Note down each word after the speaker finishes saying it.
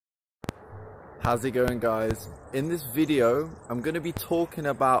How's it going, guys? In this video, I'm going to be talking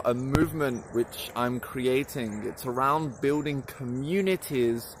about a movement which I'm creating. It's around building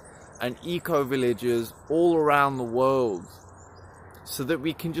communities and eco-villages all around the world so that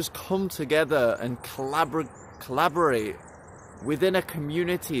we can just come together and collaborate within a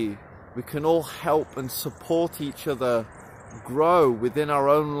community. We can all help and support each other grow within our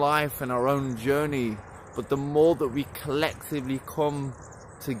own life and our own journey. But the more that we collectively come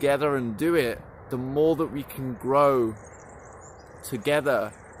together and do it, the more that we can grow together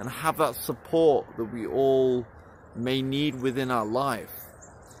and have that support that we all may need within our life.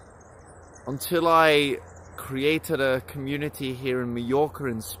 Until I created a community here in Mallorca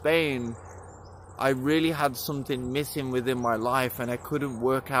in Spain, I really had something missing within my life and I couldn't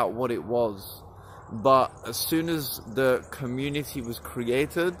work out what it was. But as soon as the community was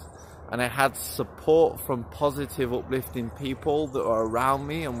created and I had support from positive, uplifting people that are around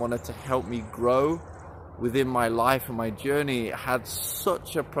me and wanted to help me grow within my life and my journey, it had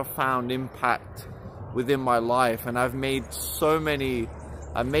such a profound impact within my life. And I've made so many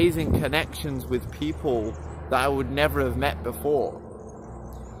amazing connections with people that I would never have met before.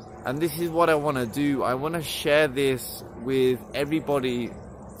 And this is what I want to do. I want to share this with everybody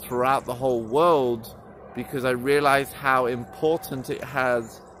throughout the whole world, because I realize how important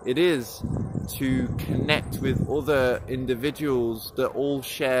it is to connect with other individuals that all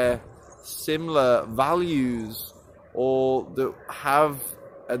share similar values or that have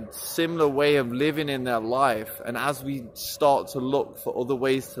a similar way of living in their life. And as we start to look for other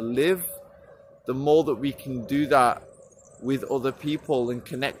ways to live, the more that we can do that with other people and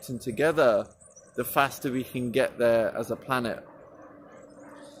connecting together, the faster we can get there as a planet.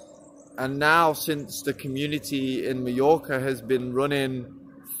 And now, since the community in Mallorca has been running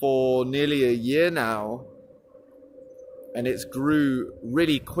for nearly a year now, and it's grew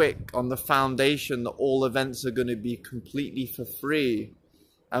really quick on the foundation that all events are going to be completely for free.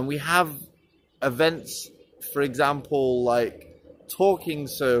 And we have events, for example, like talking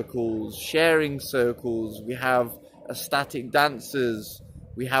circles, sharing circles, we have ecstatic dances,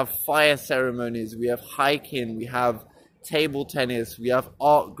 we have fire ceremonies, we have hiking, we have table tennis, we have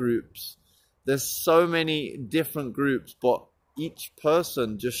art groups. There's so many different groups, but each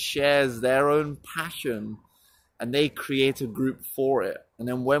person just shares their own passion and they create a group for it. And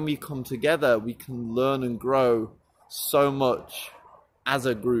then when we come together, we can learn and grow so much as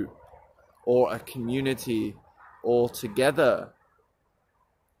a group or a community or together.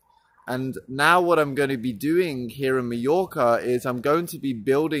 And now what I'm going to be doing here in Mallorca is I'm going to be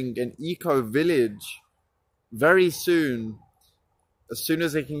building an eco-village very soon. As soon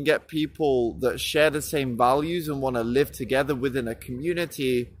as I can get people that share the same values and want to live together within a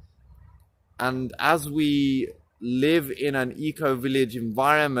community. And as we live in an eco-village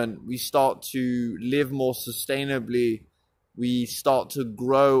environment, we start to live more sustainably. We start to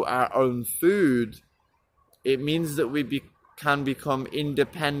grow our own food. It means that we can become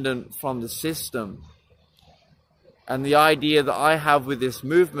independent from the system. And the idea that I have with this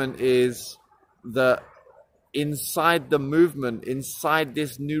movement is that inside the movement, inside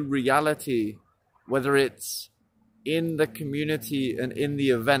this new reality, whether it's in the community and in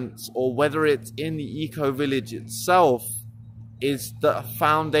the events, or whether it's in the eco-village itself, is the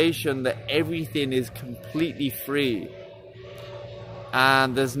foundation that everything is completely free.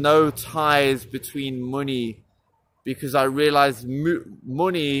 And there's no ties between money, because I realize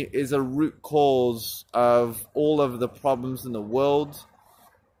money is a root cause of all of the problems in the world.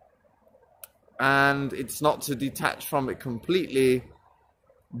 And it's not to detach from it completely,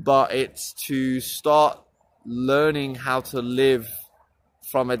 but it's to start learning how to live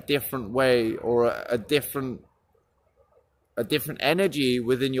from a different way or a different energy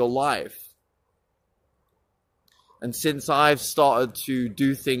within your life. And since I've started to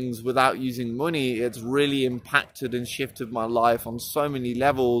do things without using money, it's really impacted and shifted my life on so many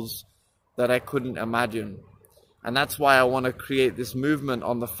levels that I couldn't imagine. And that's why I want to create this movement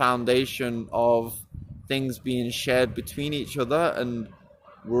on the foundation of things being shared between each other, and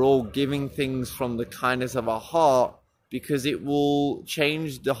we're all giving things from the kindness of our heart, because it will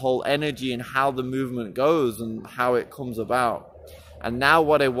change the whole energy and how the movement goes and how it comes about. And now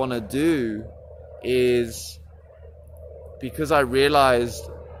what I want to do is, because I realized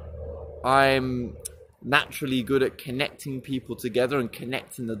I'm naturally good at connecting people together and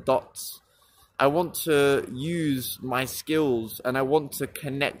connecting the dots, I want to use my skills and I want to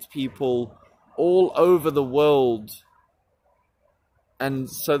connect people all over the world, and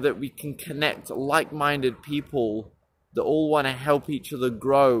so that we can connect like-minded people that all want to help each other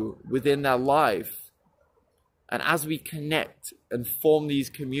grow within their life. And as we connect and form these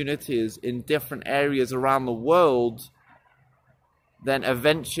communities in different areas around the world, then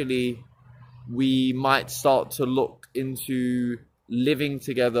eventually we might start to look into living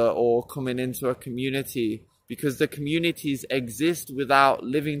together or coming into a community, because the communities exist without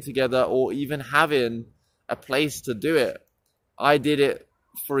living together or even having a place to do it. I did it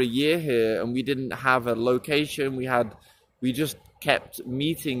for a year here, and we didn't have a location. We just kept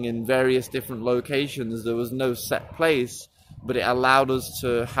meeting in various different locations. There was no set place, but it allowed us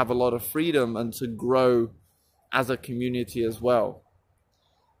to have a lot of freedom and to grow as a community as well.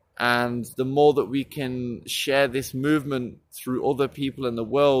 And the more that we can share this movement through other people in the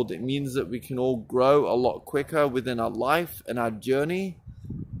world, it means that we can all grow a lot quicker within our life and our journey.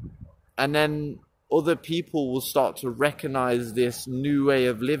 And then other people will start to recognize this new way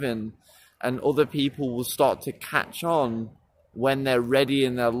of living, and other people will start to catch on when they're ready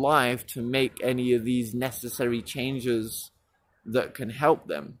in their life to make any of these necessary changes that can help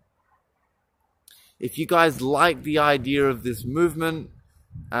them. If you guys like the idea of this movement,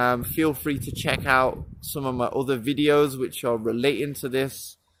 feel free to check out some of my other videos which are relating to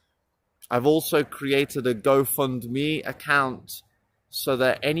this. I've also created a GoFundMe account so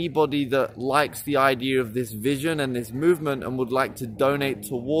that anybody that likes the idea of this vision and this movement and would like to donate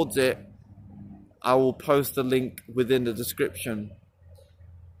towards it, I will post a link within the description.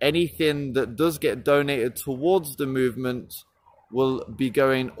 Anything that does get donated towards the movement will be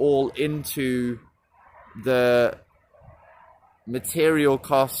going all into the material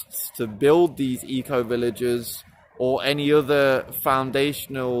costs to build these eco-villages or any other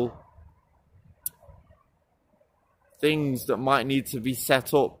foundational things that might need to be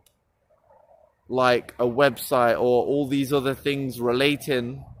set up, like a website or all these other things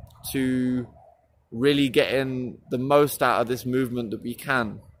relating to really getting the most out of this movement that we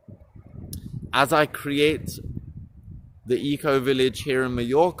can. As I create the eco-village here in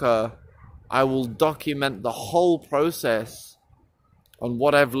Mallorca, I will document the whole process on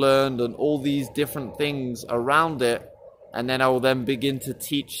what I've learned and all these different things around it, and then I will then begin to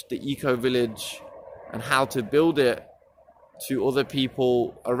teach the eco-village and how to build it to other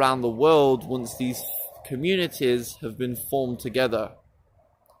people around the world once these communities have been formed together.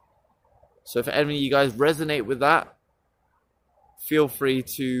 So if any of you guys resonate with that, feel free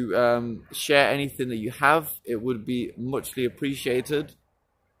to share anything that you have. It would be muchly appreciated.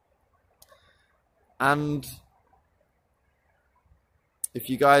 And if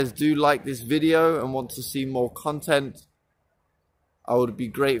you guys do like this video and want to see more content, I would be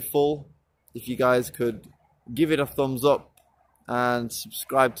grateful if you guys could give it a thumbs up and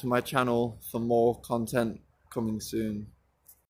subscribe to my channel for more content coming soon.